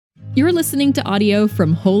You're listening to audio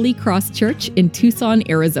from Holy Cross Church in Tucson,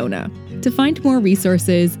 Arizona. To find more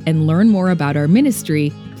resources and learn more about our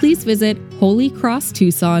ministry, please visit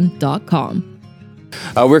holycrosstucson.com.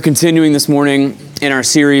 We're continuing this morning in our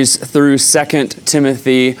series through 2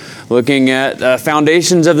 Timothy, looking at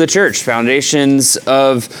foundations of the church, foundations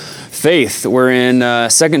of faith. We're in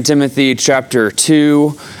 2 Timothy chapter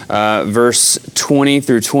 2, verse 20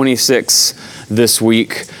 through 26 this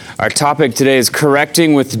week. Our topic today is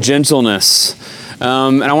correcting with gentleness.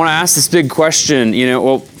 And I want to ask this big question,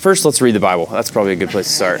 first let's read the Bible. That's probably a good place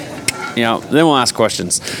to start. Then we'll ask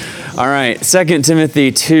questions. All right, 2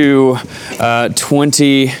 Timothy 2,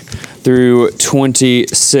 20 through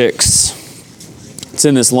 26. It's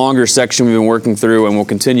in this longer section we've been working through and we'll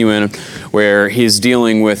continue in, where he's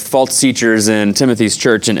dealing with false teachers in Timothy's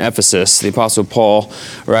church in Ephesus. The Apostle Paul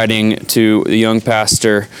writing to the young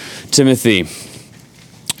pastor Timothy.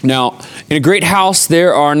 Now, in a great house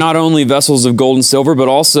there are not only vessels of gold and silver, but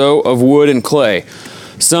also of wood and clay,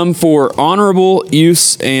 some for honorable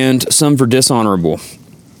use and some for dishonorable.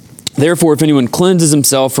 Therefore, if anyone cleanses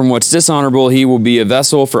himself from what's dishonorable, he will be a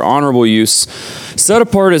vessel for honorable use, set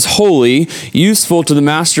apart as holy, useful to the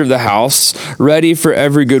master of the house, ready for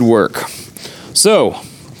every good work. So,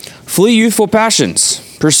 flee youthful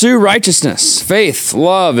passions, pursue righteousness, faith,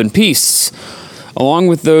 love, and peace, along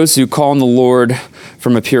with those who call on the Lord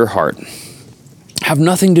from a pure heart. Have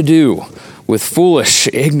nothing to do with foolish,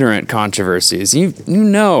 ignorant controversies. You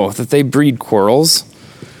know that they breed quarrels.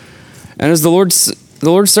 And as the Lord's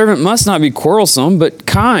servant must not be quarrelsome, but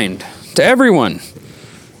kind to everyone,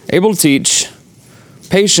 able to teach,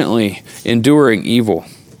 patiently enduring evil,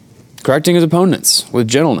 correcting his opponents with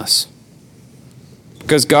gentleness.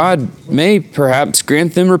 Because God may perhaps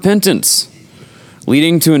grant them repentance,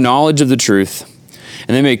 leading to a knowledge of the truth,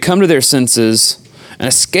 and they may come to their senses and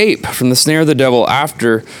escape from the snare of the devil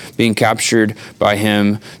after being captured by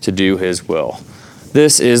him to do his will.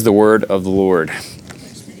 This is the word of the Lord.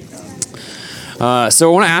 So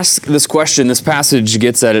I want to ask this question. This passage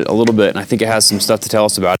gets at it a little bit, and I think it has some stuff to tell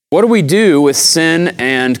us about it. What do we do with sin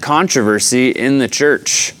and controversy in the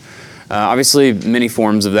church? Obviously, many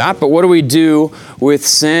forms of that, but what do we do with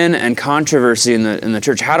sin and controversy in the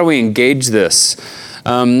church? How do we engage this?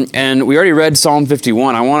 And we already read Psalm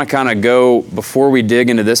 51. I want to kind of go, before we dig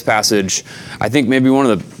into this passage, I think maybe one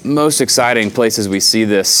of the most exciting places we see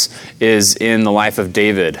this is in the life of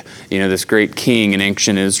David, this great king in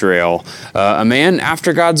ancient Israel, a man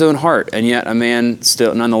after God's own heart, and yet a man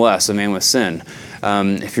still, nonetheless, a man with sin.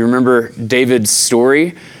 If you remember David's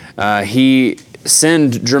story, he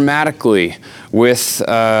sinned dramatically with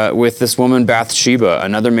this woman Bathsheba,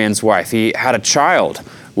 another man's wife. He had a child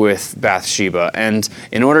with Bathsheba, and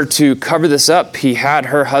in order to cover this up, he had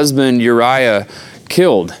her husband Uriah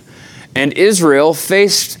killed. And Israel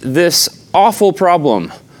faced this awful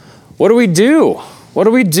problem. What do we do? What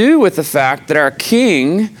do we do with the fact that our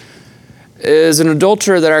king is an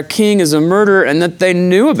adulterer, that our king is a murderer, and that they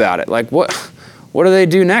knew about it? What do they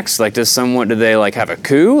do next? Do they have a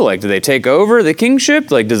coup? Do they take over the kingship?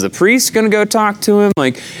 Does the priest going to go talk to him?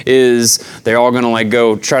 Is they all going to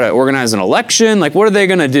go try to organize an election? What are they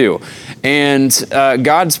going to do? And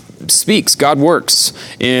God speaks, God works.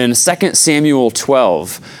 In 2 Samuel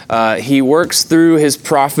 12, he works through his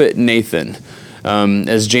prophet Nathan.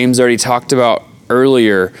 As James already talked about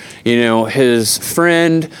earlier, his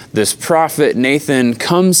friend, this prophet Nathan,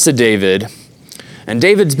 comes to David, and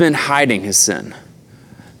David's been hiding his sin.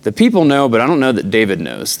 The people know, but I don't know that David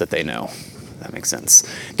knows that they know. That makes sense.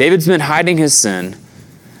 David's been hiding his sin,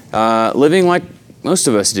 living like most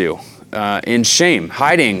of us do, in shame,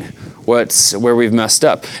 hiding where we've messed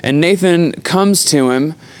up. And Nathan comes to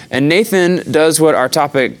him, and Nathan does what our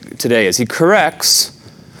topic today is. He corrects,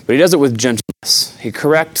 but he does it with gentleness. He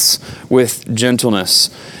corrects with gentleness.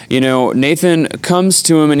 Nathan comes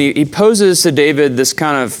to him and he poses to David this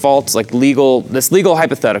kind of false, legal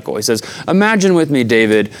hypothetical. He says, imagine with me,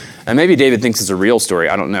 David, and maybe David thinks it's a real story,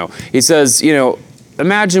 I don't know. He says,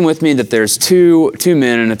 imagine with me that there's two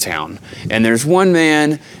men in a town, and there's one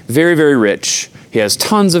man, very, very rich. He has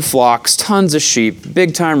tons of flocks, tons of sheep,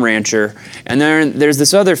 big time rancher, and then there's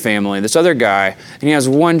this other family, this other guy, and he has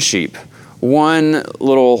one sheep. One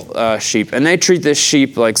little sheep, and they treat this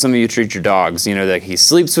sheep like some of you treat your dogs. He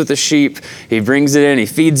sleeps with the sheep, he brings it in, he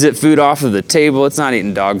feeds it food off of the table. It's not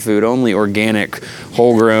eating dog food, only organic,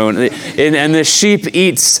 whole grown. And the sheep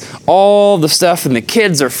eats all the stuff, and the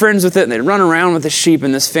kids are friends with it, and they run around with the sheep,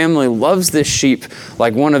 and this family loves this sheep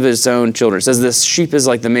like one of his own children. It says this sheep is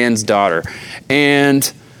like the man's daughter.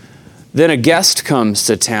 And Then a guest comes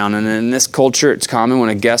to town, and in this culture, it's common when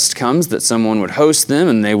a guest comes that someone would host them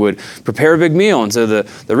and they would prepare a big meal. And so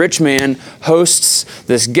the rich man hosts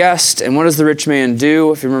this guest, and what does the rich man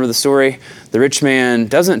do? If you remember the story, the rich man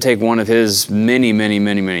doesn't take one of his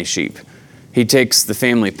many sheep. He takes the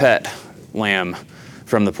family pet lamb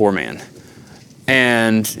from the poor man,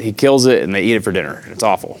 and he kills it, and they eat it for dinner. It's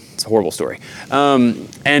awful. It's a horrible story.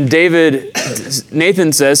 And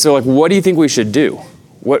Nathan says, so what do you think we should do?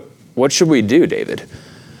 What should we do, David?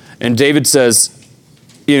 And David says,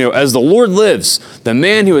 as the Lord lives, the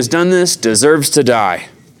man who has done this deserves to die.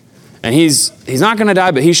 And he's not going to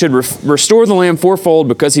die, but he should restore the lamb fourfold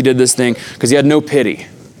because he did this thing, because he had no pity.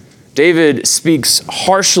 David speaks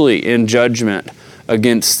harshly in judgment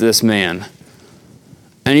against this man.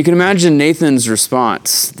 And you can imagine Nathan's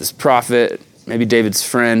response. This prophet, maybe David's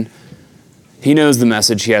friend, he knows the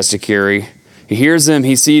message he has to carry. He hears him,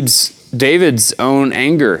 he sees David's own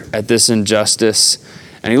anger at this injustice.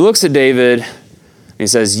 And he looks at David and he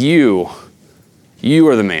says, you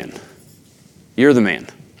are the man. You're the man.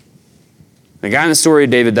 The guy in the story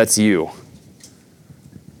of David, that's you.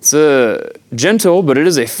 It's a gentle, but it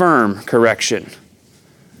is a firm correction.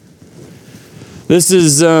 This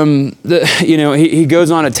is, he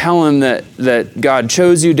goes on to tell him that God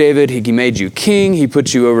chose you, David. He made you king. He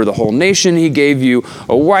put you over the whole nation. He gave you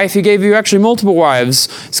a wife. He gave you actually multiple wives,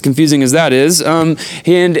 as confusing as that is.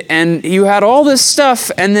 And you had all this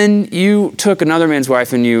stuff, and then you took another man's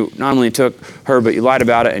wife, and you not only took her, but you lied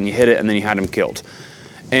about it, and you hid it, and then you had him killed.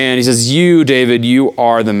 And he says, you, David, you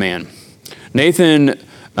are the man. Nathan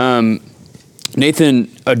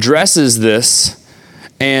addresses this,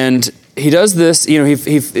 and he does this,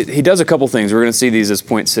 he does a couple things. We're going to see these as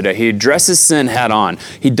points today. He addresses sin head on.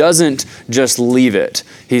 He doesn't just leave it.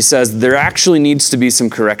 He says there actually needs to be some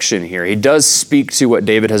correction here. He does speak to what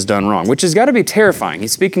David has done wrong, which has got to be terrifying.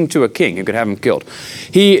 He's speaking to a king who could have him killed.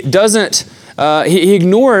 He doesn't, he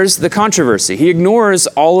ignores the controversy. He ignores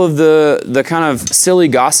all of the kind of silly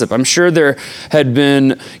gossip. I'm sure there had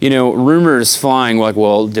been, rumors flying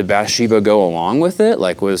well, did Bathsheba go along with it?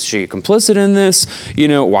 Was she complicit in this?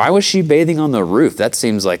 Why was she bathing on the roof? That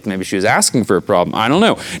seems like maybe she was asking for a problem. I don't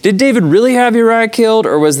know. Did David really have Uriah killed,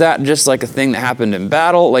 or was that just a thing that happened in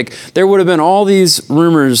battle? There would have been all these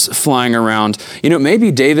rumors flying around.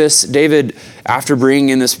 Maybe David, after bringing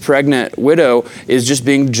in this pregnant widow, is just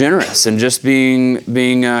being generous and just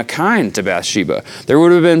being kind to Bathsheba. There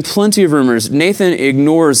would have been plenty of rumors. Nathan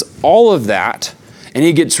ignores all of that, and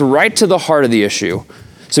he gets right to the heart of the issue.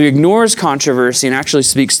 So he ignores controversy and actually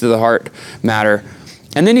speaks to the heart matter.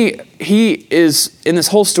 And then he is, in this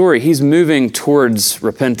whole story, he's moving towards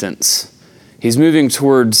repentance. He's moving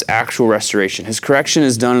towards actual restoration. His correction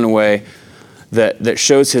is done in a way that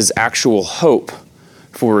shows his actual hope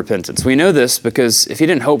for repentance. We know this because if he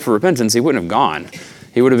didn't hope for repentance, he wouldn't have gone.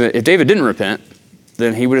 He would have been, if David didn't repent,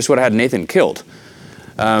 then he would have had Nathan killed.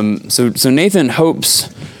 So Nathan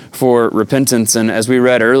hopes for repentance, and as we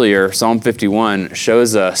read earlier, Psalm 51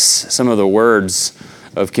 shows us some of the words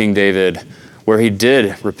of King David where he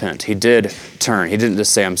did repent. He did turn. He didn't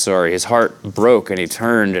just say, I'm sorry. His heart broke, and he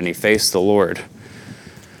turned, and he faced the Lord.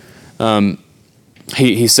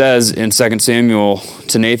 He says in 2 Samuel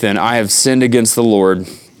to Nathan, I have sinned against the Lord.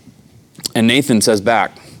 And Nathan says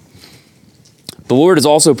back, the Lord has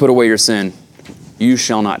also put away your sin. You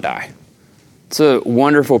shall not die. It's a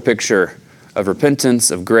wonderful picture of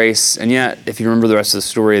repentance, of grace. And yet, if you remember the rest of the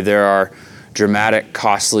story, there are dramatic,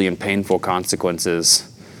 costly, and painful consequences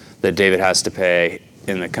that David has to pay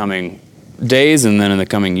in the coming days and then in the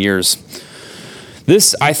coming years.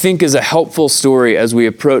 This, I think, is a helpful story as we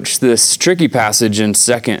approach this tricky passage in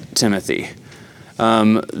 2 Timothy.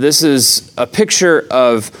 This is a picture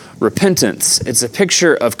of repentance. It's a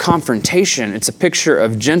picture of confrontation. It's a picture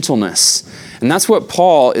of gentleness. And that's what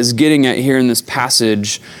Paul is getting at here in this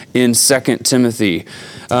passage in 2 Timothy.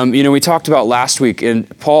 We talked about last week, and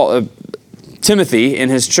Timothy in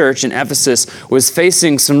his church in Ephesus was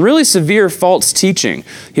facing some really severe false teaching.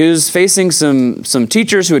 He was facing some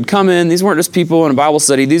teachers who had come in. These weren't just people in a Bible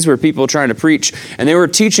study. These were people trying to preach. And they were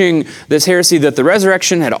teaching this heresy that the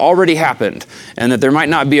resurrection had already happened and that there might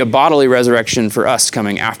not be a bodily resurrection for us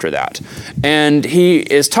coming after that. And he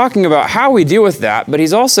is talking about how we deal with that, but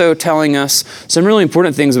he's also telling us some really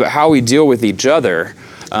important things about how we deal with each other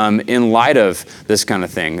in light of this kind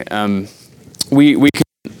of thing.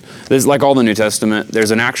 This is like all the New Testament.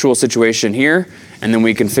 There's an actual situation here, and then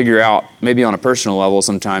we can figure out, maybe on a personal level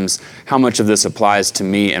sometimes, how much of this applies to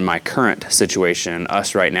me and my current situation,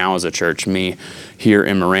 us right now as a church, me here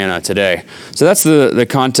in Marana today. So that's the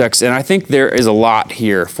context, and I think there is a lot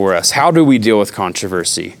here for us. How do we deal with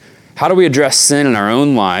controversy? How do we address sin in our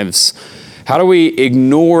own lives? How do we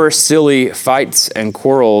ignore silly fights and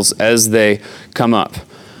quarrels as they come up?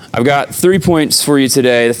 I've got 3 points for you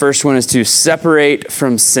today. The first one is to separate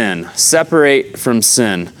from sin. Separate from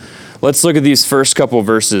sin. Let's look at these first couple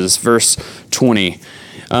verses, verse 20.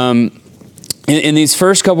 In these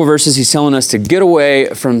first couple verses, he's telling us to get away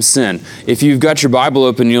from sin. If you've got your Bible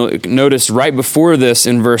open, you'll notice right before this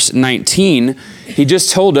in verse 19, he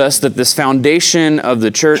just told us that this foundation of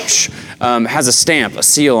the church has a stamp, a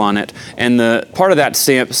seal on it. And the part of that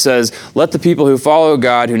stamp says, let the people who follow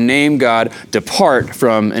God, who name God, depart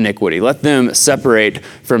from iniquity. Let them separate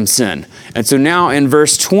from sin. And so now in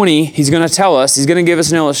verse 20, he's going to tell us, he's going to give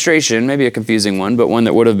us an illustration, maybe a confusing one, but one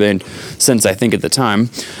that would have been sense, I think, at the time,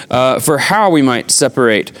 for how we might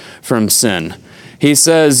separate from sin. He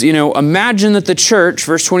says, imagine that the church,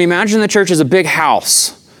 verse 20, imagine the church is a big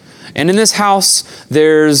house. And in this house,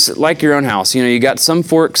 there's like your own house. You got some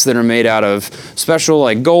forks that are made out of special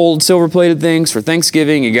like gold, silver-plated things for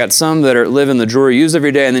Thanksgiving. You got some that live in the drawer you use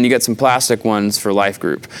every day, and then you got some plastic ones for life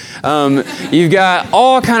group. You've got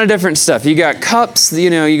all kind of different stuff. You got cups, you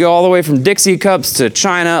go all the way from Dixie cups to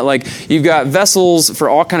China. Like you've got vessels for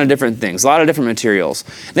all kind of different things, a lot of different materials.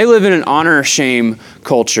 They live in an honor-shame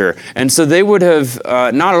culture. And so they would have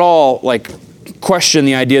not at all question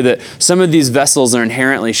the idea that some of these vessels are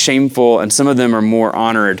inherently shameful and some of them are more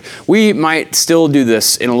honored. We might still do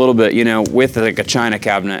this in a little bit, with a china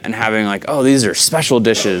cabinet and having these are special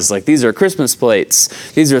dishes. These are Christmas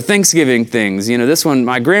plates. These are Thanksgiving things. This one,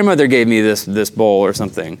 my grandmother gave me this bowl or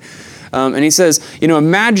something. And he says,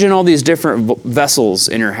 imagine all these different vessels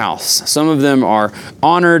in your house. Some of them are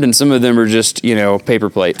honored and some of them are just, paper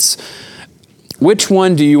plates. Which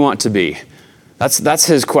one do you want to be? That's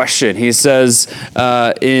his question. He says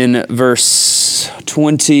in verse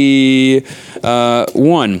 21,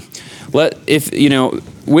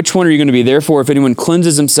 which one are you going to be? Therefore, if anyone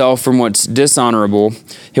cleanses himself from what's dishonorable,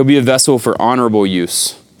 he'll be a vessel for honorable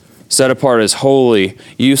use, set apart as holy,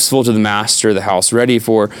 useful to the master of the house, ready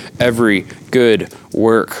for every good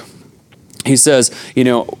work. He says,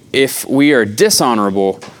 if we are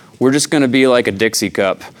dishonorable, we're just going to be like a Dixie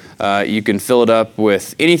cup. You can fill it up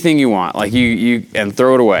with anything you want, and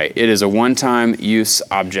throw it away. It is a one-time use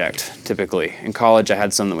object, typically. In college, I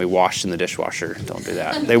had some that we washed in the dishwasher. Don't do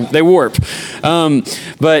that. They warp.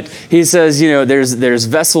 But he says, there's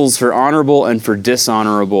vessels for honorable and for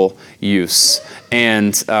dishonorable use.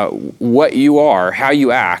 And what you are, how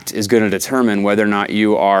you act, is going to determine whether or not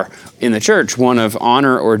you are in the church one of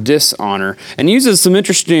honor or dishonor. And he uses some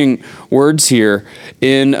interesting words here.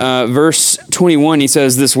 In verse 21, he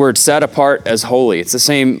says this word, set apart as holy. It's the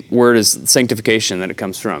same word as sanctification that it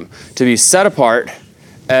comes from. To be set apart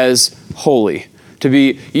as holy. To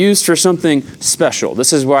be used for something special.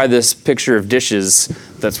 This is why this picture of dishes,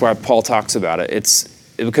 that's why Paul talks about it. It's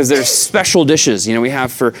because there's special dishes, we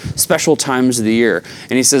have for special times of the year.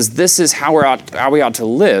 And he says, this is how we ought to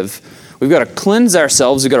live. We've got to cleanse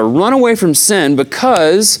ourselves. We've got to run away from sin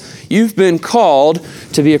because you've been called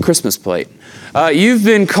to be a Christmas plate. You've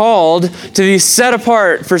been called to be set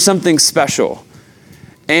apart for something special.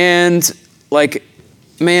 And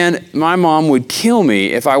man, my mom would kill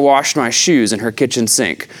me if I washed my shoes in her kitchen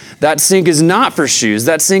sink. That sink is not for shoes.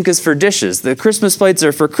 That sink is for dishes. The Christmas plates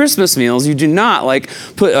are for Christmas meals. You do not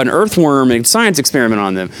put an earthworm and science experiment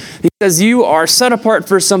on them. He says you are set apart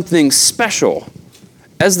for something special.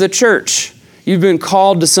 As the church, you've been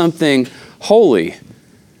called to something holy.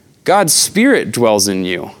 God's Spirit dwells in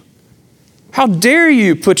you. How dare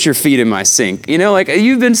you put your feet in my sink?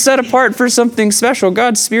 You've been set apart for something special.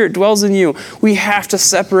 God's Spirit dwells in you. We have to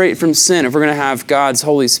separate from sin if we're going to have God's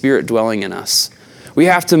Holy Spirit dwelling in us. We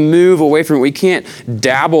have to move away from it. We can't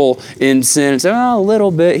dabble in sin and say, a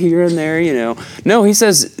little bit here and there, No, he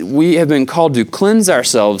says we have been called to cleanse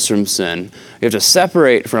ourselves from sin. We have to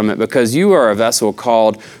separate from it because you are a vessel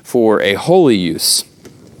called for a holy use.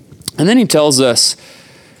 And then he tells us,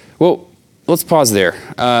 let's pause there.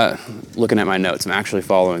 Looking at my notes, I'm actually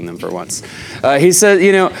following them for once. He said,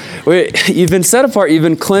 you've been set apart, you've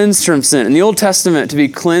been cleansed from sin. In the Old Testament, to be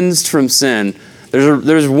cleansed from sin,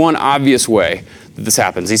 there's one obvious way that this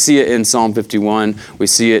happens. You see it in Psalm 51. We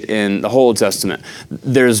see it in the whole Old Testament.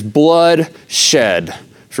 There's blood shed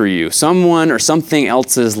for you. Someone or something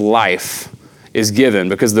else's life is given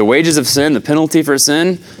because the wages of sin, the penalty for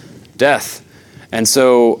sin, death. And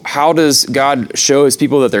so how does God show his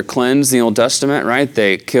people that they're cleansed in the Old Testament, right?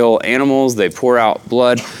 They kill animals, they pour out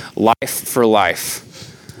blood, life for life.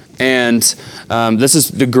 And this is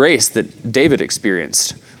the grace that David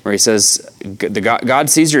experienced, where he says, God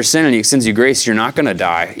sees your sin and he extends you grace. You're not going to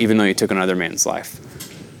die, even though you took another man's life.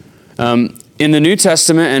 In the New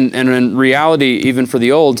Testament and in reality, even for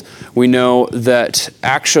the Old, we know that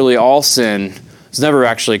actually all sin is never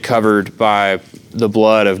actually covered by the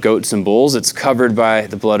blood of goats and bulls. It's covered by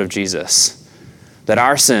the blood of Jesus. That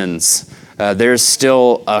our sins, there's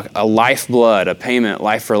still a lifeblood, a payment,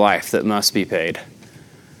 life for life, that must be paid.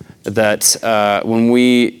 That when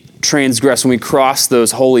we transgress, when we cross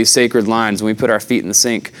those holy, sacred lines, when we put our feet in the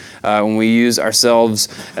sink, when we use ourselves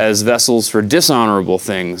as vessels for dishonorable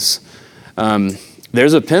things,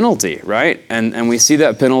 there's a penalty, right? And we see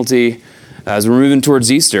that penalty as we're moving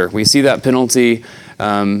towards Easter. We see that penalty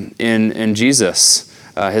in Jesus,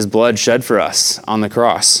 his blood shed for us on the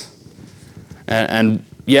cross. And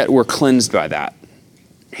yet we're cleansed by that.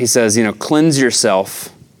 He says, cleanse yourself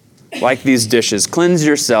like these dishes. Cleanse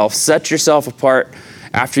yourself, set yourself apart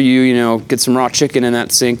after you, get some raw chicken in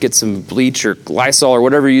that sink, get some bleach or Lysol or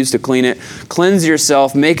whatever you use to clean it. Cleanse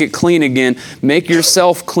yourself, make it clean again. Make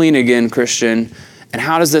yourself clean again, Christian. And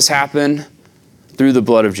how does this happen? Through the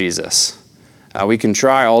blood of Jesus. We can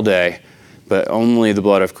try all day, but only the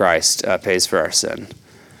blood of Christ pays for our sin.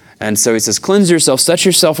 And so he says, cleanse yourself, set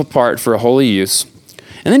yourself apart for a holy use.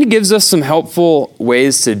 And then he gives us some helpful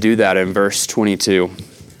ways to do that in verse 22.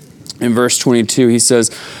 In verse 22, he says,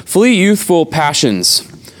 flee youthful passions.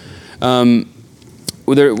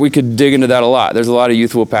 We could dig into that a lot. There's a lot of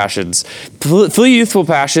youthful passions. Flee youthful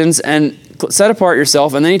passions and set apart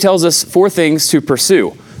yourself. And then he tells us 4 things to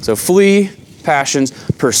pursue. So flee passions,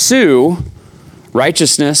 pursue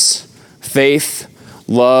righteousness, faith,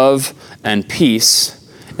 love, and peace.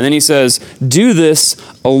 And then he says, do this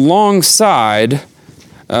along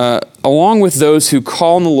with those who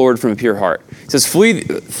call on the Lord from a pure heart. He says,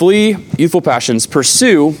 flee youthful passions,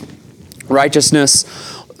 pursue righteousness,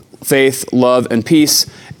 faith, love, and peace.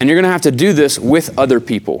 And you're going to have to do this with other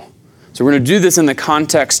people. So we're going to do this in the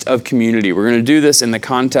context of community. We're going to do this in the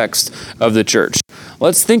context of the church.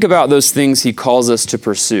 Let's think about those things he calls us to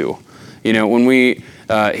pursue. When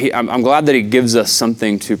I'm glad that he gives us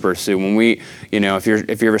something to pursue. When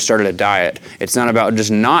if you ever started a diet, it's not about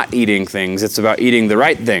just not eating things. It's about eating the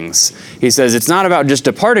right things. He says it's not about just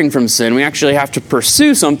departing from sin. We actually have to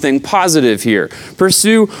pursue something positive here.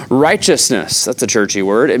 Pursue righteousness. That's a churchy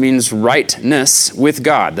word. It means rightness with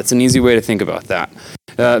God. That's an easy way to think about that.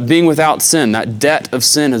 Being without sin, that debt of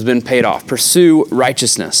sin has been paid off. Pursue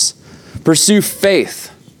righteousness. Pursue faith.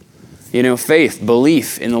 Faith,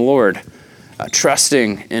 belief in the Lord.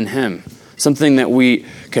 Trusting in him, something that we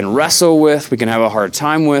can wrestle with, we can have a hard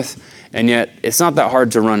time with, and yet it's not that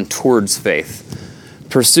hard to run towards faith.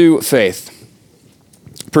 Pursue faith.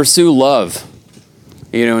 Pursue love.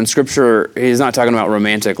 In Scripture, he's not talking about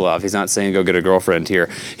romantic love. He's not saying go get a girlfriend here.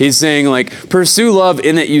 He's saying pursue love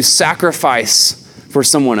in that you sacrifice for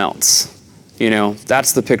someone else.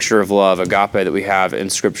 That's the picture of love, agape, that we have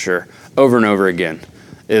in Scripture over and over again.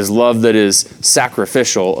 Is love that is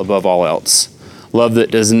sacrificial above all else. Love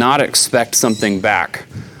that does not expect something back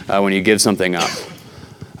when you give something up.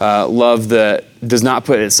 Love that does not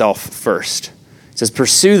put itself first. It says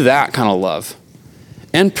pursue that kind of love.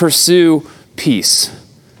 And pursue peace.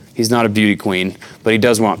 He's not a beauty queen, but he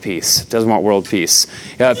does want peace. Does want world peace.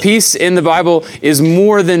 Peace in the Bible is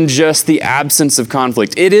more than just the absence of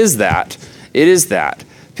conflict. It is that. It is that.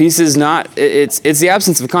 Peace is not, it's the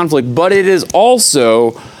absence of conflict, but it is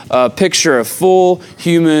also a picture of full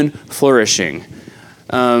human flourishing.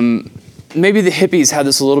 Maybe the hippies had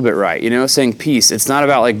this a little bit right, saying peace. It's not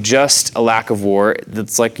about just a lack of war.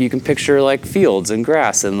 It's you can picture fields and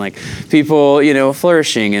grass and people,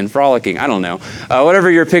 flourishing and frolicking. I don't know. Whatever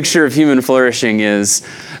your picture of human flourishing is,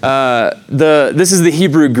 this is the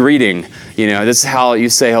Hebrew greeting. This is how you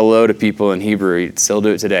say hello to people in Hebrew. You still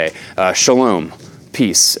do it today. Shalom.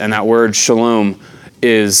 Peace. And that word shalom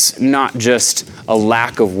is not just a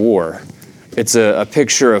lack of war. It's a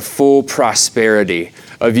picture of full prosperity,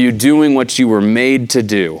 of you doing what you were made to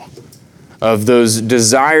do, of those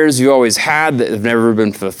desires you always had that have never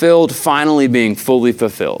been fulfilled, finally being fully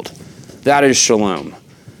fulfilled. That is shalom.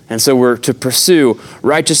 And so we're to pursue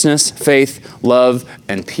righteousness, faith, love,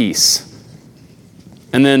 and peace.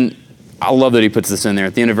 And then I love that he puts this in there.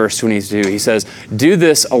 At the end of verse 22, he says, do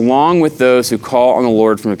this along with those who call on the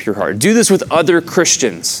Lord from a pure heart. Do this with other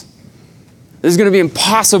Christians. This is going to be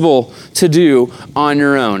impossible to do on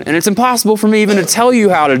your own. And it's impossible for me even to tell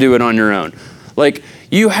you how to do it on your own.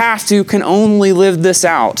 You can only live this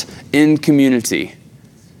out in community.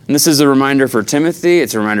 And this is a reminder for Timothy.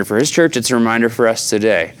 It's a reminder for his church. It's a reminder for us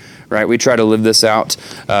today. Right? We try to live this out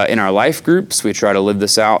in our life groups. We try to live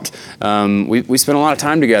this out. We spend a lot of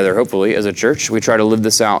time together, hopefully, as a church. We try to live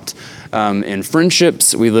this out in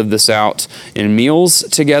friendships. We live this out in meals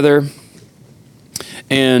together.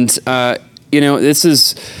 And this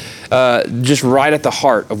is just right at the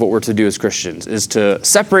heart of what we're to do as Christians, is to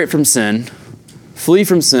separate from sin, flee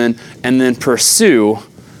from sin, and then pursue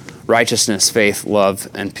righteousness, faith, love,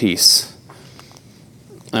 and peace.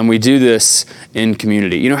 And we do this in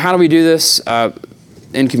community. How do we do this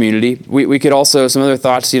in community? We could also, some other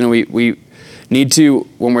thoughts, we need to,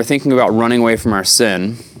 when we're thinking about running away from our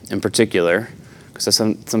sin in particular, because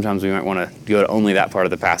sometimes we might want to go to only that part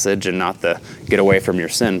of the passage and not the get away from your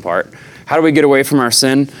sin part. How do we get away from our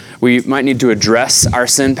sin? We might need to address our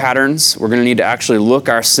sin patterns. We're going to need to actually look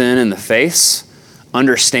our sin in the face,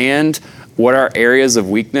 understand what our areas of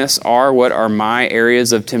weakness are, what are my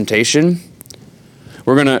areas of temptation.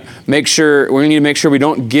 We're going to need to make sure we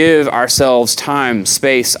don't give ourselves time,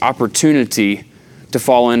 space, opportunity to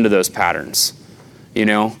fall into those patterns.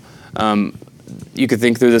 You could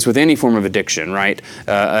think through this with any form of addiction, right?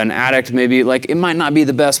 An addict, maybe, it might not be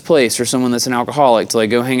the best place for someone that's an alcoholic to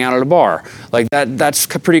go hang out at a bar. That's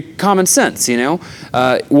pretty common sense,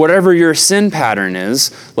 Whatever your sin pattern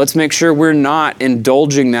is, let's make sure we're not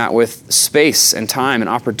indulging that with space and time and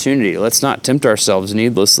opportunity. Let's not tempt ourselves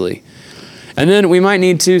needlessly. And then we might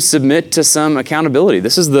need to submit to some accountability.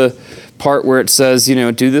 This is the part where it says,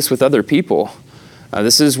 do this with other people.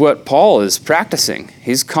 This is what Paul is practicing.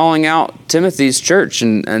 He's calling out Timothy's church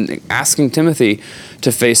and asking Timothy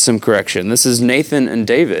to face some correction. This is Nathan and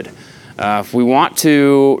David. If we want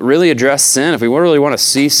to really address sin, if we really want to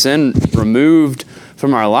see sin removed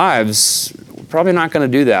from our lives, we're probably not going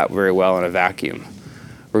to do that very well in a vacuum.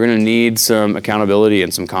 We're going to need some accountability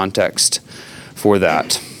and some context for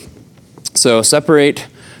that. So separate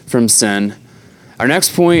from sin. Our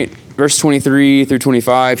next point, verse 23 through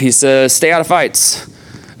 25, he says, stay out of fights.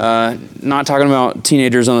 Not talking about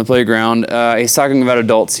teenagers on the playground. He's talking about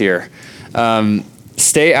adults here.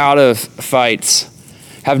 Stay out of fights.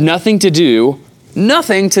 Have nothing to do,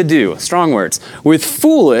 strong words, with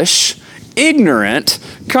foolish, ignorant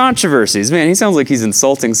controversies. Man, he sounds like he's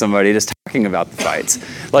insulting somebody just talking about the fights.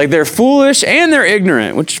 They're foolish and they're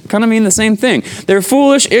ignorant, which kind of mean the same thing. They're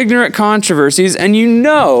foolish, ignorant controversies, and you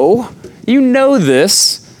know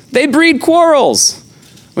this, they breed quarrels.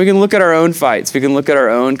 We can look at our own fights. We can look at our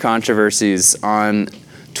own controversies on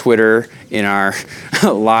Twitter, in our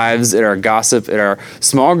lives, in our gossip, in our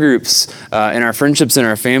small groups, in our friendships, in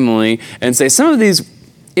our family, and say some of these,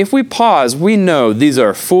 if we pause, we know these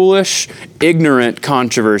are foolish, ignorant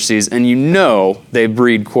controversies, and they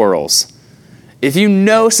breed quarrels. If you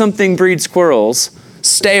know something breeds quarrels,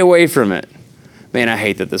 stay away from it. Man, I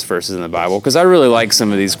hate that this verse is in the Bible, because I really like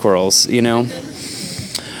some of these quarrels,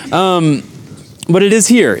 But it is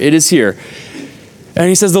here. And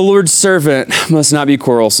he says, the Lord's servant must not be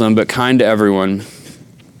quarrelsome, but kind to everyone,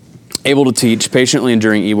 able to teach, patiently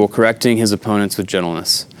enduring evil, correcting his opponents with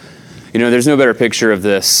gentleness. There's no better picture of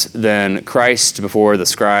this than Christ before the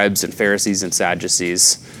scribes and Pharisees and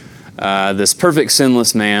Sadducees. This perfect,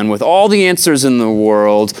 sinless man with all the answers in the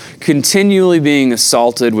world, continually being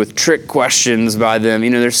assaulted with trick questions by them.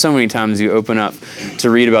 There's so many times you open up to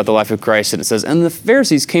read about the life of Christ and it says, and the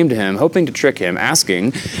Pharisees came to him, hoping to trick him,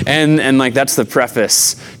 asking, and that's the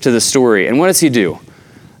preface to the story. And what does he do?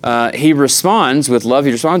 He responds with love,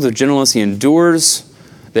 he responds with gentleness, he endures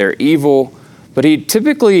their evil, but he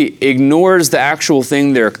typically ignores the actual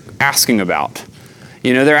thing they're asking about.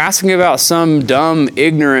 They're asking about some dumb,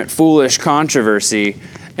 ignorant, foolish controversy,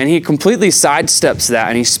 and he completely sidesteps that,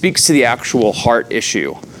 and he speaks to the actual heart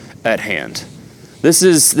issue at hand. This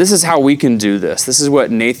is how we can do this. This is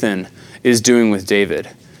what Nathan is doing with David.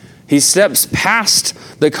 He steps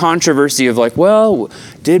past the controversy of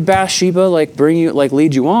did Bathsheba bring you,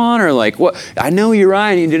 lead you on, or what? I know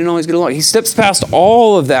Uriah and you didn't always get along. He steps past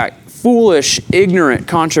all of that foolish, ignorant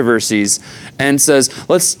controversies and says,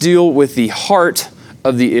 let's deal with the heart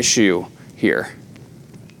of the issue here.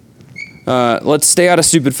 Let's stay out of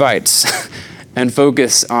stupid fights and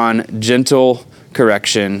focus on gentle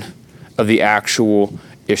correction of the actual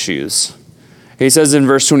issues. He says in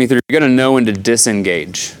verse 23, you're going to know when to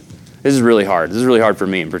disengage. This is really hard. This is really hard for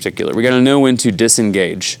me in particular. We're going to know when to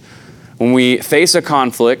disengage. When we face a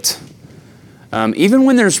conflict, even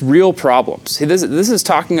when there's real problems. This is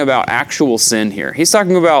talking about actual sin here. He's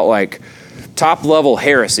talking about top-level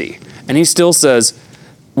heresy. And he still says,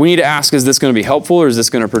 we need to ask, is this going to be helpful or is this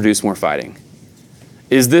going to produce more fighting?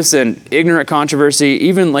 Is this an ignorant controversy?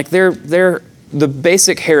 Even the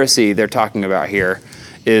basic heresy they're talking about here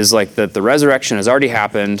is that the resurrection has already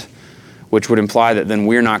happened, which would imply that then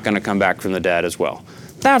we're not going to come back from the dead as well.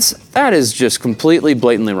 That is just completely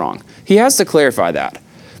blatantly wrong. He has to clarify that.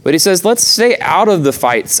 But he says, let's stay out of the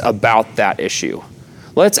fights about that issue.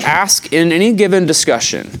 Let's ask in any given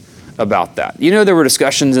discussion about that. There were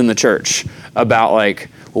discussions in the church about like,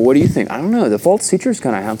 well, what do you think? I don't know. The false teachers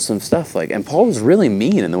kind of have some stuff and Paul was really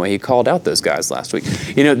mean in the way he called out those guys last week.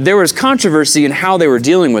 There was controversy in how they were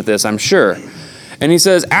dealing with this, I'm sure. And he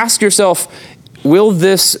says, ask yourself, will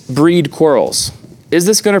this breed quarrels? Is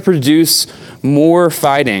this going to produce more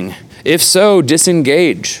fighting? If so,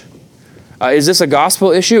 disengage. Is this a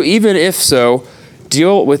gospel issue? Even if so,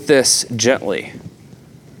 deal with this gently.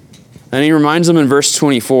 And he reminds them in verse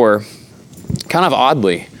 24, kind of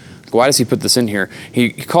oddly, why does he put this in here?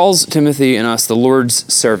 He calls Timothy and us the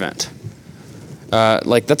Lord's servant.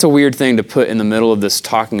 That's a weird thing to put in the middle of this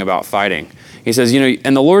talking about fighting. He says,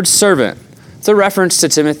 and the Lord's servant. It's a reference to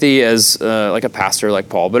Timothy as like a pastor like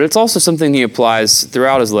Paul, but it's also something he applies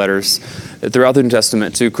throughout his letters, throughout the New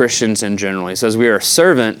Testament to Christians in general. He says we are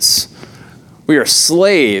servants, we are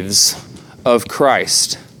slaves of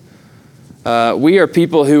Christ. We are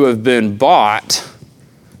people who have been bought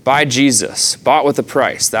by Jesus, bought with a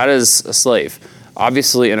price. That is a slave.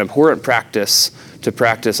 Obviously an abhorrent practice to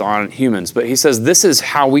practice on humans. But he says this is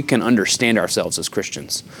how we can understand ourselves as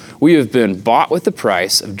Christians. We have been bought with the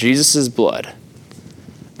price of Jesus' blood.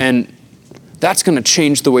 And that's going to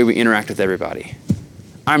change the way we interact with everybody.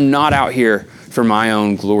 I'm not out here for my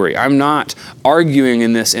own glory. I'm not arguing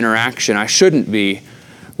in this interaction. I shouldn't be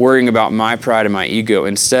worrying about my pride and my ego.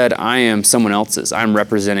 Instead, I am someone else's. I'm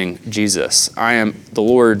representing Jesus. I am the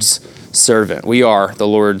Lord's servant. We are the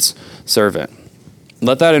Lord's servant.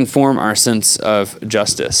 Let that inform our sense of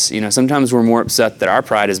justice. Sometimes we're more upset that our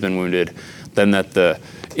pride has been wounded than that the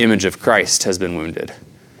image of Christ has been wounded.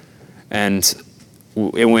 And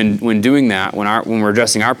when doing that, when we're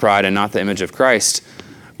addressing our pride and not the image of Christ,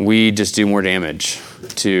 we just do more damage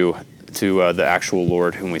to the actual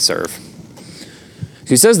Lord whom we serve.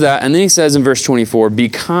 He says that, and then he says in verse 24, be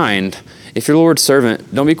kind. If you're the Lord's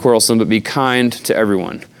servant, don't be quarrelsome, but be kind to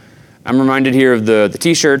everyone. I'm reminded here of the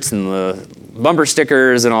t-shirts and the bumper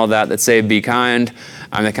stickers and all that say be kind.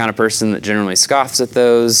 I'm the kind of person that generally scoffs at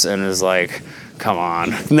those and is like, come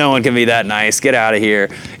on, no one can be that nice. Get out of here.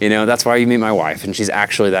 That's why you meet my wife, and she's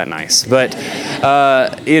actually that nice. But,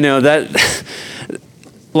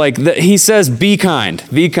 he says, be kind,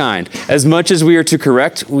 be kind. As much as we are to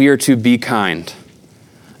correct, we are to be kind.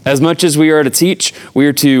 As much as we are to teach, we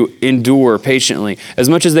are to endure patiently. As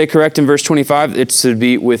much as they correct in verse 25, it's to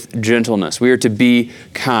be with gentleness. We are to be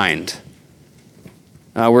kind.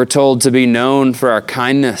 We're told to be known for our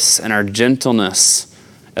kindness and our gentleness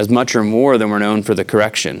as much or more than we're known for the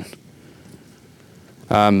correction.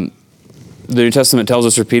 The New Testament tells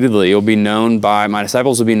us repeatedly, my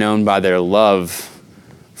disciples will be known by their love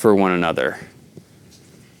for one another.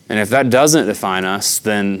 And if that doesn't define us,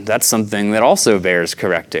 then that's something that also bears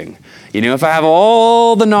correcting. If I have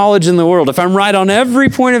all the knowledge in the world, if I'm right on every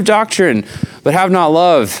point of doctrine, but have not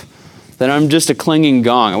love, then I'm just a clanging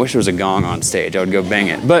gong. I wish there was a gong on stage. I would go bang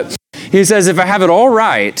it. But he says, if I have it all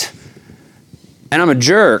right, and I'm a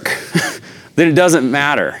jerk, then it doesn't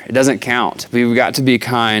matter. It doesn't count. We've got to be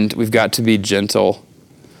kind. We've got to be gentle.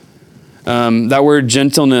 That word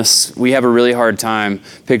gentleness, we have a really hard time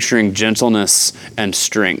picturing gentleness and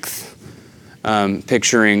strength.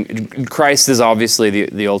 Picturing Christ is obviously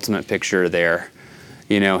the ultimate picture there.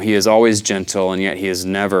 He is always gentle, and yet he is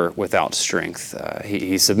never without strength.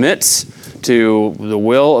 He submits to the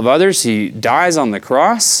will of others. He dies on the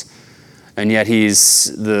cross, and yet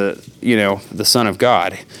he's the Son of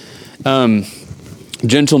God.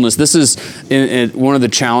 Gentleness. This is one of the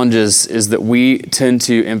challenges is that we tend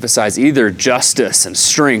to emphasize either justice and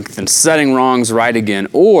strength and setting wrongs right again,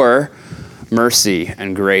 or mercy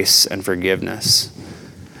and grace and forgiveness.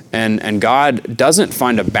 And God doesn't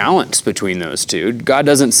find a balance between those two. God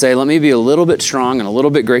doesn't say, let me be a little bit strong and a little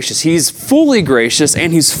bit gracious. He's fully gracious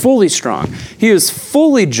and he's fully strong. He is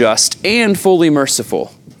fully just and fully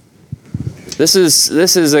merciful. This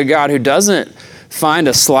is a God who doesn't find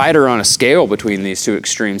a slider on a scale between these two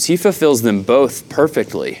extremes. He fulfills them both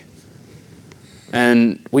perfectly.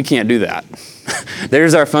 And we can't do that.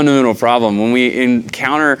 There's our fundamental problem. When we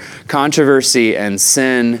encounter controversy and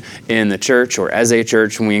sin in the church or as a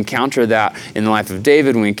church, when we encounter that in the life of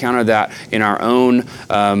David, when we encounter that in our own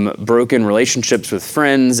broken relationships with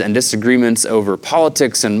friends and disagreements over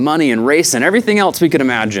politics and money and race and everything else we could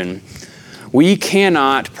imagine, we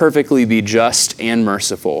cannot perfectly be just and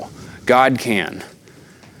merciful. God can.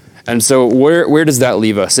 And so where does that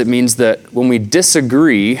leave us? It means that when we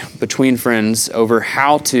disagree between friends over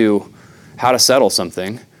how to settle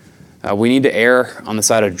something, we need to err on the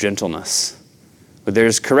side of gentleness. But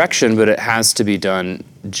there's correction, but it has to be done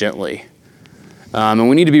gently. And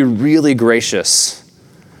we need to be really gracious,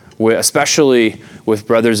 especially with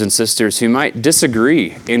brothers and sisters who might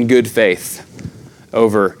disagree in good faith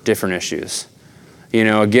over different issues.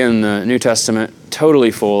 Again, the New Testament, totally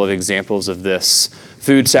full of examples of this.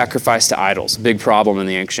 Food sacrificed to idols, big problem in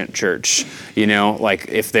the ancient church. Like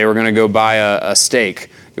if they were going to go buy a steak,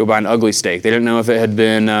 go buy an ugly steak. They didn't know if it had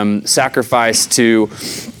been sacrificed to,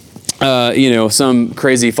 some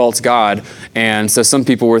crazy false god. And so some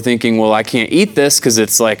people were thinking, well, I can't eat this because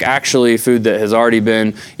it's like actually food that has already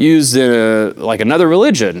been used in another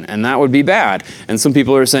religion, and that would be bad. And some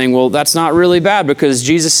people are saying, well, that's not really bad because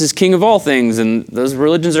Jesus is king of all things, and those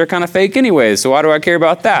religions are kind of fake anyways, so why do I care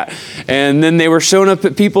about that? And then they were showing up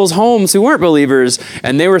at people's homes who weren't believers,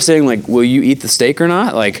 and they were saying, like, will you eat the steak or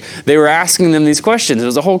not? Like, they were asking them these questions. It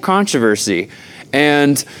was a whole controversy.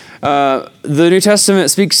 And the New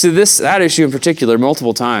Testament speaks to that issue in particular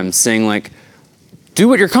multiple times, saying, like, do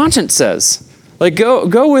what your conscience says. Like,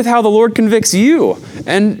 go with how the Lord convicts you,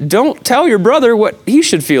 and don't tell your brother what he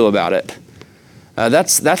should feel about it.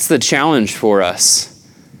 That's the challenge for us,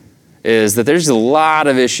 is that there's a lot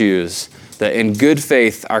of issues that in good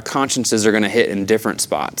faith our consciences are going to hit in different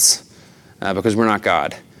spots because we're not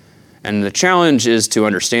God. And the challenge is to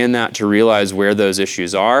understand that, to realize where those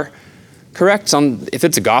issues are. Correct if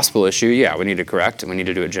it's a gospel issue, yeah, we need to correct and we need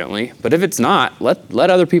to do it gently. But if it's not, let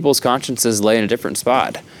other people's consciences lay in a different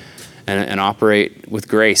spot and operate with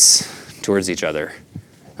grace towards each other.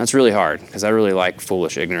 That's really hard because I really like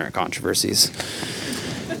foolish, ignorant controversies.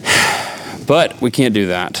 But we can't do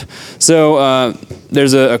that. So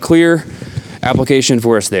there's a clear application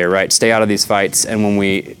for us there, right? Stay out of these fights, and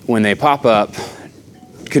when they pop up,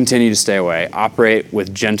 continue to stay away. Operate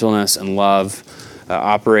with gentleness and love.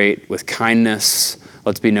 Operate with kindness.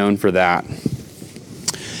 Let's be known for that.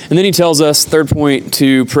 And then he tells us, third point,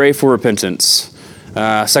 to pray for repentance.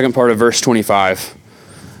 Second part of verse 25.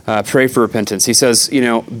 Pray for repentance. He says,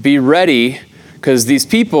 be ready, because these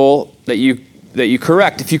people that you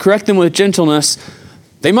correct, if you correct them with gentleness,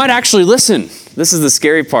 they might actually listen. This is the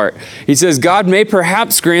scary part. He says, God may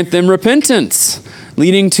perhaps grant them repentance,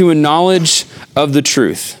 leading to a knowledge of the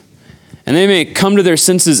truth. And they may come to their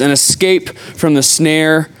senses and escape from the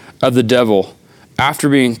snare of the devil after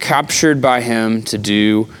being captured by him to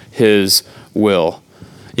do his will.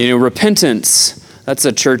 Repentance, that's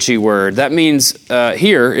a churchy word. That means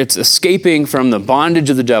here it's escaping from the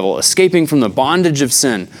bondage of the devil, escaping from the bondage of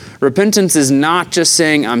sin. Repentance is not just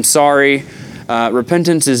saying, I'm sorry.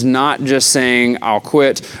 Repentance is not just saying, I'll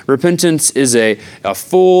quit. Repentance is a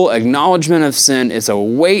full acknowledgement of sin. It's a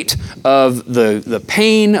weight of the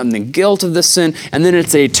pain and the guilt of the sin, and then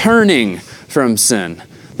it's a turning from sin.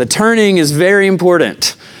 The turning is very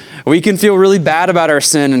important. We can feel really bad about our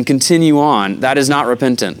sin and continue on. That is not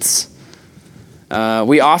repentance.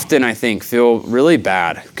 We often, I think, feel really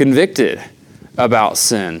bad, convicted about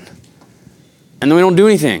sin, and then we don't do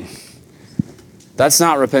anything. That's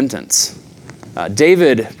not repentance.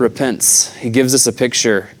 David repents. He gives us a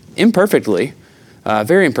picture imperfectly,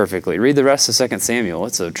 very imperfectly. Read the rest of 2 Samuel.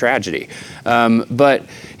 It's a tragedy. But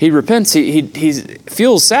he repents. He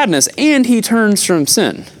feels sadness, and he turns from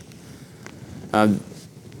sin.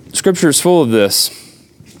 Scripture is full of this.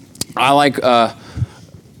 I like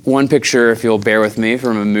one picture, if you'll bear with me,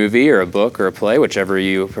 from a movie or a book or a play, whichever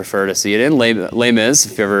you prefer to see it in. Les Mis,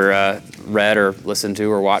 if you ever read or listened to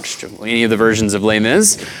or watched any of the versions of Les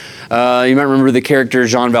Mis. You might remember the character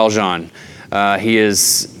Jean Valjean. He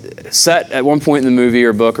is set at one point in the movie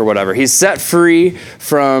or book or whatever. He's set free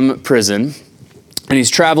from prison, and he's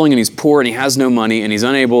traveling, and he's poor, and he has no money, and he's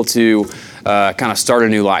unable to kind of start a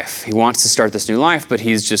new life. He wants to start this new life, but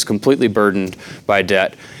he's just completely burdened by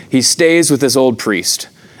debt. He stays with this old priest,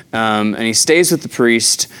 and he stays with the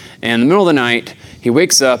priest, and in the middle of the night, he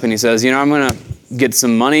wakes up and he says, I'm going to get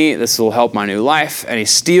some money. This will help my new life. And he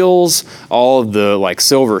steals all of the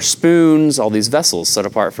silver spoons, all these vessels set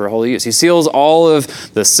apart for holy use. He steals all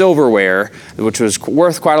of the silverware, which was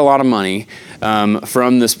worth quite a lot of money,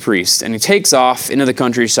 from this priest. And he takes off into the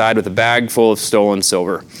countryside with a bag full of stolen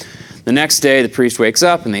silver. The next day, the priest wakes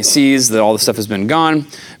up and he sees that all the stuff has been gone.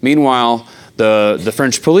 Meanwhile, the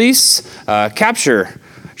French police capture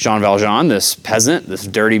Jean Valjean, this peasant, this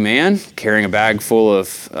dirty man, carrying a bag full of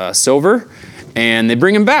silver. And they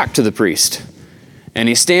bring him back to the priest. And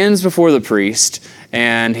he stands before the priest,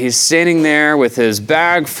 and he's standing there with his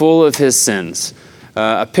bag full of his sins.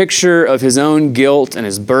 A picture of his own guilt and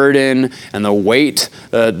his burden and the weight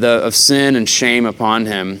of sin and shame upon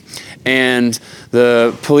him. And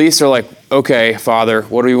the police are like, okay, Father,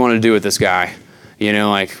 what do we want to do with this guy?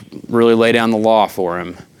 Really lay down the law for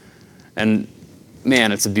him. And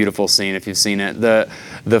man, it's a beautiful scene if you've seen it.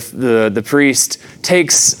 The priest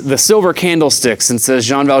takes the silver candlesticks and says,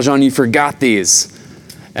 Jean Valjean, you forgot these.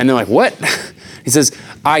 And they're like, what? He says,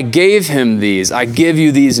 I gave him these. I give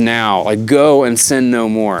you these now. Like, go and sin no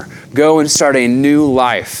more. Go and start a new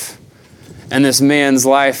life. And this man's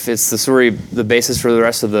life, it's the story, the basis for the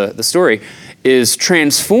rest of the story, is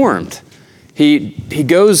transformed. He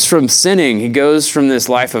goes from sinning, he goes from this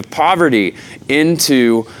life of poverty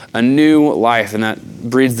into a new life, and that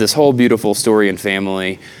breeds this whole beautiful story and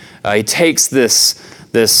family. He takes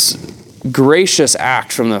this gracious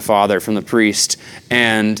act from the father, from the priest,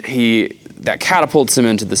 and that catapults him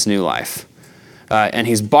into this new life. And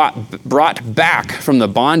he's brought back from the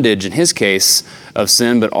bondage, in his case, of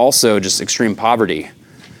sin, but also just extreme poverty,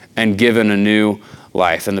 and given a new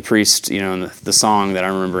life. And the priest, in the song that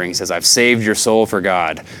I'm remembering, he says, I've saved your soul for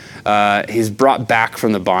God. He's brought back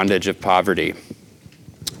from the bondage of poverty.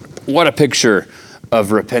 What a picture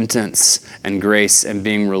of repentance and grace and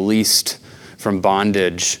being released from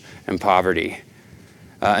bondage and poverty.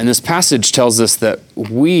 And this passage tells us that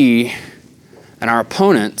we and our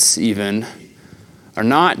opponents even are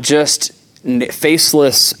not just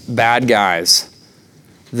faceless bad guys.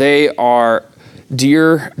 They are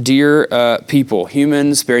dear people,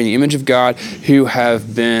 humans bearing the image of God, who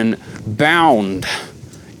have been bound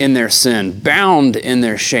in their sin, bound in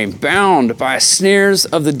their shame, bound by snares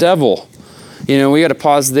of the devil. We got to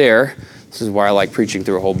pause there. This is why I like preaching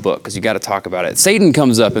through a whole book, because you got to talk about it. Satan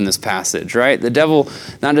comes up in this passage, right? The devil,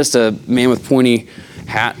 not just a man with pointy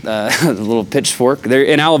hat, a little pitchfork. There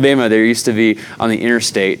in Alabama, there used to be on the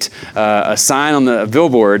interstate a sign on the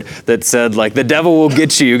billboard that said, like, the devil will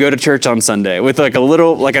get you. Go to church on Sunday, with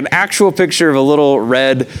an actual picture of a little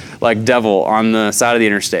red devil on the side of the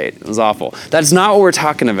interstate. It was awful. That's not what we're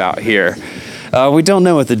talking about here. We don't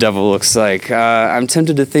know what the devil looks like. I'm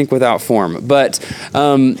tempted to think without form, but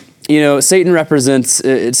Satan represents.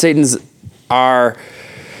 Satan's our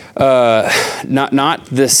not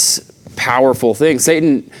this powerful thing.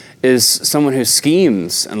 Satan is someone who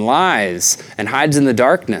schemes and lies and hides in the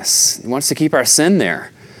darkness. He wants to keep our sin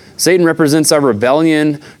there. Satan represents our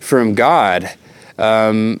rebellion from God.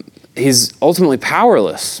 He's ultimately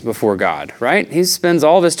powerless before God, right? He spends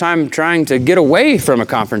all of his time trying to get away from a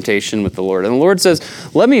confrontation with the Lord. And the Lord says,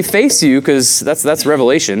 let me face you, because that's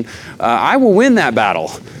Revelation. I will win that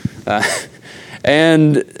battle.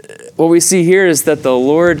 And what we see here is that the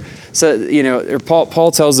Lord said,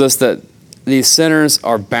 Paul tells us that these sinners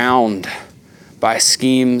are bound by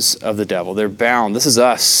schemes of the devil. They're bound. This is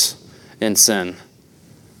us in sin.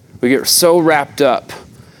 We get so wrapped up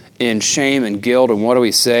in shame and guilt and what do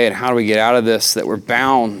we say and how do we get out of this, that we're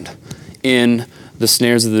bound in the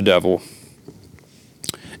snares of the devil.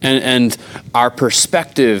 And our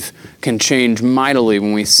perspective can change mightily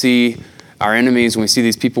when we see our enemies, when we see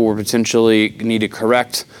these people we potentially need to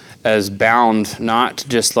correct, as bound, not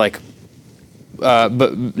just but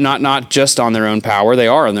not just on their own power. They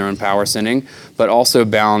are on their own power sinning, but also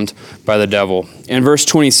bound by the devil. In verse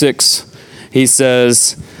 26, he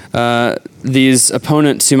says, these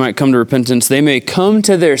opponents who might come to repentance, they may come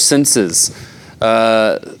to their senses.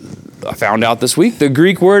 I found out this week, the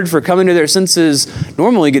Greek word for coming to their senses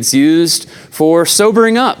normally gets used for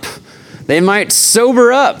sobering up. They might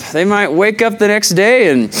sober up. They might wake up the next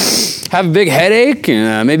day and have a big headache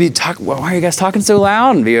and maybe talk, well, why are you guys talking so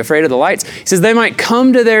loud, and be afraid of the lights. He says they might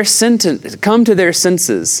come to their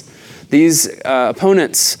senses. These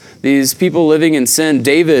opponents, these people living in sin,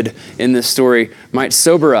 David in this story, might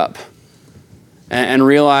sober up and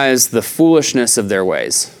realize the foolishness of their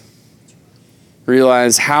ways.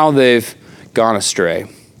 Realize how they've gone astray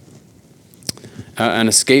and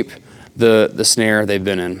escape the snare they've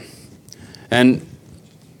been in. And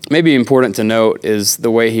maybe important to note is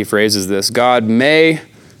the way he phrases this. God may,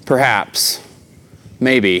 perhaps,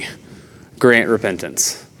 maybe, grant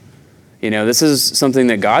repentance. This is something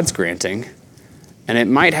that God's granting, and it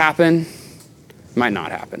might happen, might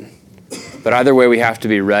not happen. But either way, we have to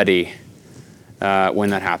be ready when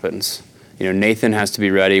that happens. Nathan has to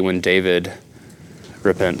be ready when David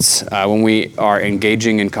repents. When we are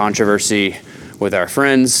engaging in controversy with our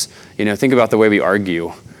friends, think about the way we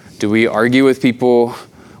argue. Do we argue with people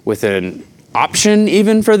with an option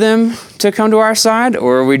even for them to come to our side?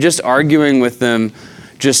 Or are we just arguing with them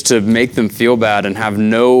just to make them feel bad and have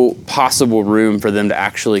no possible room for them to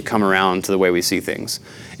actually come around to the way we see things?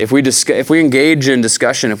 If we engage in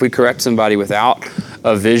discussion, if we correct somebody without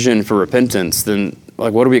a vision for repentance, then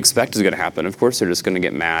what do we expect is going to happen? Of course, they're just going to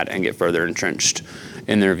get mad and get further entrenched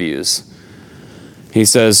in their views. He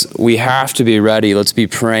says, we have to be ready. Let's be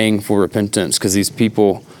praying for repentance, because these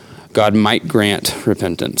people, God might grant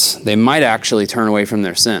repentance. They might actually turn away from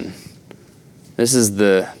their sin. This is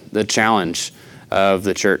the challenge. of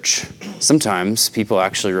the church. Sometimes people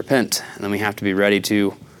actually repent, and then we have to be ready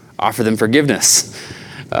to offer them forgiveness.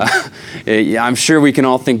 I'm sure we can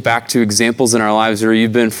all think back to examples in our lives where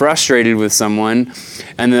you've been frustrated with someone,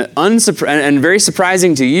 and very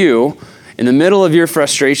surprising to you, in the middle of your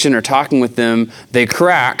frustration or talking with them, they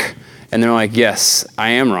crack, and they're like, yes, I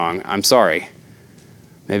am wrong. I'm sorry.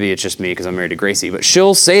 Maybe it's just me because I'm married to Gracie, but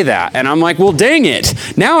she'll say that. And I'm like, well, dang it.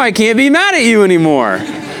 Now I can't be mad at you anymore.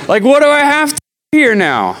 Like, what do I have to do here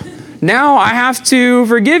now? Now I have to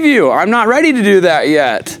forgive you. I'm not ready to do that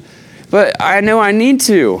yet, but I know I need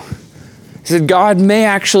to. He said, God may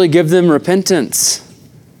actually give them repentance.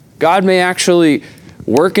 God may actually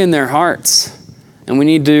work in their hearts. And we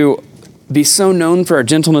need to be so known for our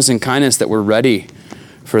gentleness and kindness that we're ready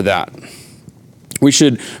for that. We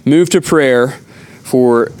should move to prayer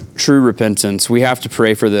for true repentance. We have to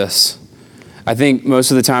pray for this. I think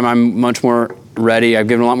most of the time I'm much more ready. I've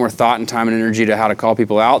given a lot more thought and time and energy to how to call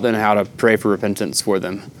people out than how to pray for repentance for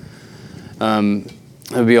them.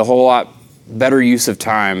 It would be a whole lot better use of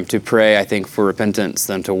time to pray, I think, for repentance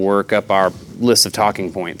than to work up our list of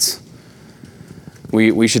talking points.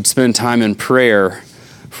 We should spend time in prayer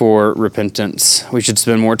for repentance. We should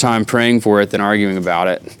spend more time praying for it than arguing about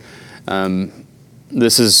it.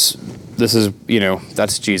 This is,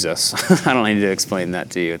 that's Jesus. I don't need to explain that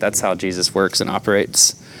to you. That's how Jesus works and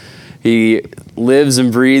operates. He lives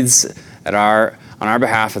and breathes on our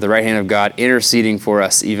behalf at the right hand of God, interceding for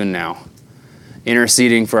us even now.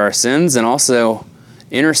 Interceding for our sins, and also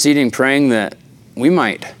interceding, praying that we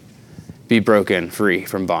might be broken free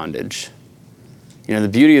from bondage. The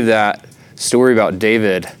beauty of that story about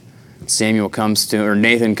David, Nathan comes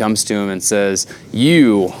to him and says,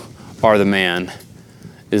 you are the man,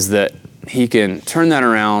 is that he can turn that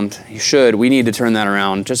around. We need to turn that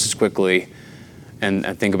around just as quickly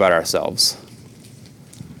and think about ourselves.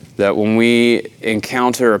 That when we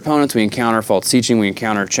encounter opponents, we encounter false teaching, we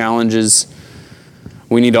encounter challenges,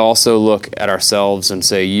 we need to also look at ourselves and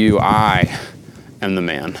say, I am the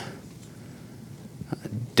man.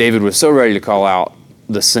 David was so ready to call out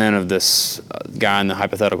the sin of this guy in the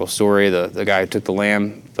hypothetical story, the guy who took the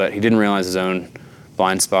lamb, but he didn't realize his own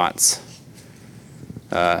blind spots.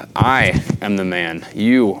 I am the man.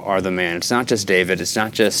 You are the man. It's not just David. It's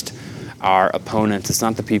not just our opponents. It's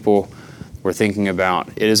not the people we're thinking about.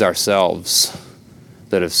 It is ourselves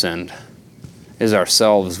that have sinned. It is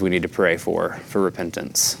ourselves we need to pray for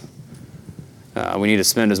repentance. We need to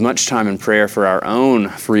spend as much time in prayer for our own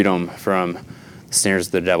freedom from the snares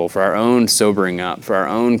of the devil, for our own sobering up, for our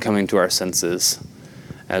own coming to our senses,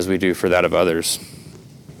 as we do for that of others.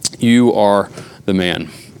 You are the man.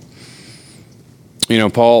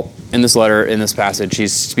 Paul, in this letter, in this passage,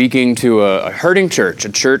 he's speaking to a hurting church,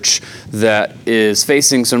 a church that is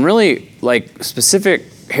facing some really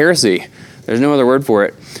specific heresy. There's no other word for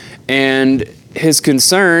it. And his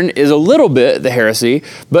concern is a little bit the heresy,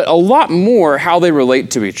 but a lot more how they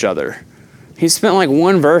relate to each other. He spent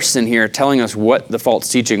one verse in here telling us what the false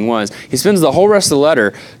teaching was. He spends the whole rest of the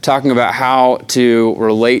letter talking about how to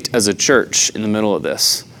relate as a church in the middle of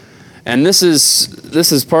this. And this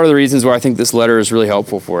is part of the reasons why I think this letter is really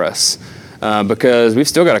helpful for us, because we've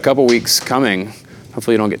still got a couple weeks coming.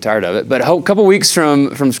 Hopefully you don't get tired of it, but a couple weeks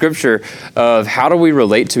from Scripture of how do we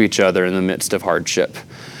relate to each other in the midst of hardship.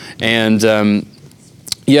 And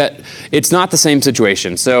yet it's not the same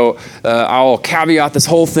situation. So I'll caveat this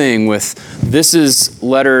whole thing with this is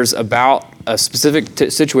letters about a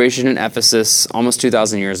specific situation in Ephesus almost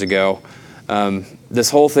 2,000 years ago. This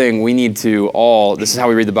whole thing, we need to this is how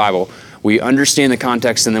we read the Bible. We understand the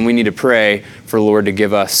context, and then we need to pray for the Lord to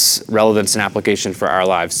give us relevance and application for our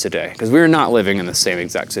lives today. Because we're not living in the same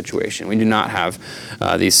exact situation. We do not have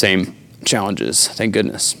these same challenges, thank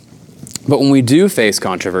goodness. But when we do face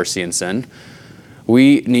controversy and sin,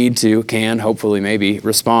 we need to, hopefully maybe,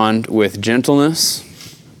 respond with gentleness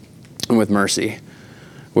and with mercy,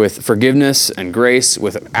 with forgiveness and grace,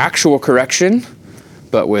 with actual correction,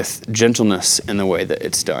 but with gentleness in the way that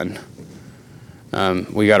it's done.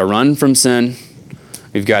 We got to run from sin.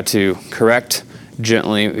 We've got to correct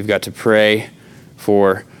gently. We've got to pray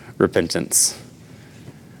for repentance.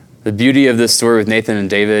 The beauty of this story with Nathan and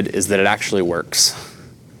David is that it actually works.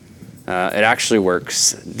 It actually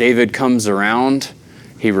works. David comes around.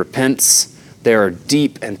 He repents. There are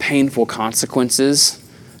deep and painful consequences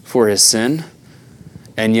for his sin.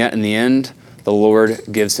 And yet in the end, the Lord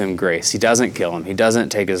gives him grace. He doesn't kill him. He doesn't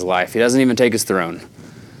take his life. He doesn't even take his throne.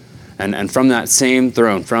 And from that same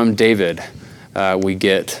throne, from David, we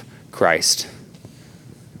get Christ.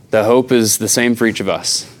 The hope is the same for each of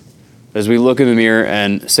us. As we look in the mirror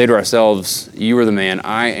and say to ourselves, you are the man,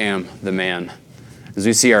 I am the man. As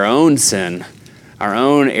we see our own sin, our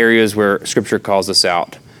own areas where Scripture calls us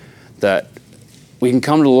out, that we can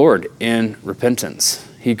come to the Lord in repentance.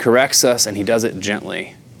 He corrects us and He does it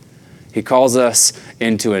gently. He calls us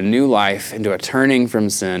into a new life, into a turning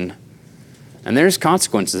from sin. And there's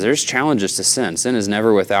consequences, there's challenges to sin. Sin is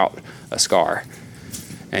never without a scar.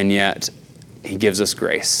 And yet, He gives us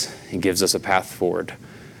grace. He gives us a path forward.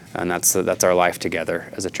 And that's our life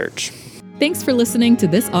together as a church. Thanks for listening to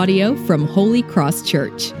this audio from Holy Cross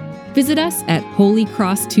Church. Visit us at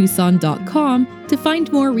holycrosstucson.com to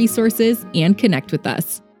find more resources and connect with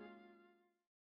us.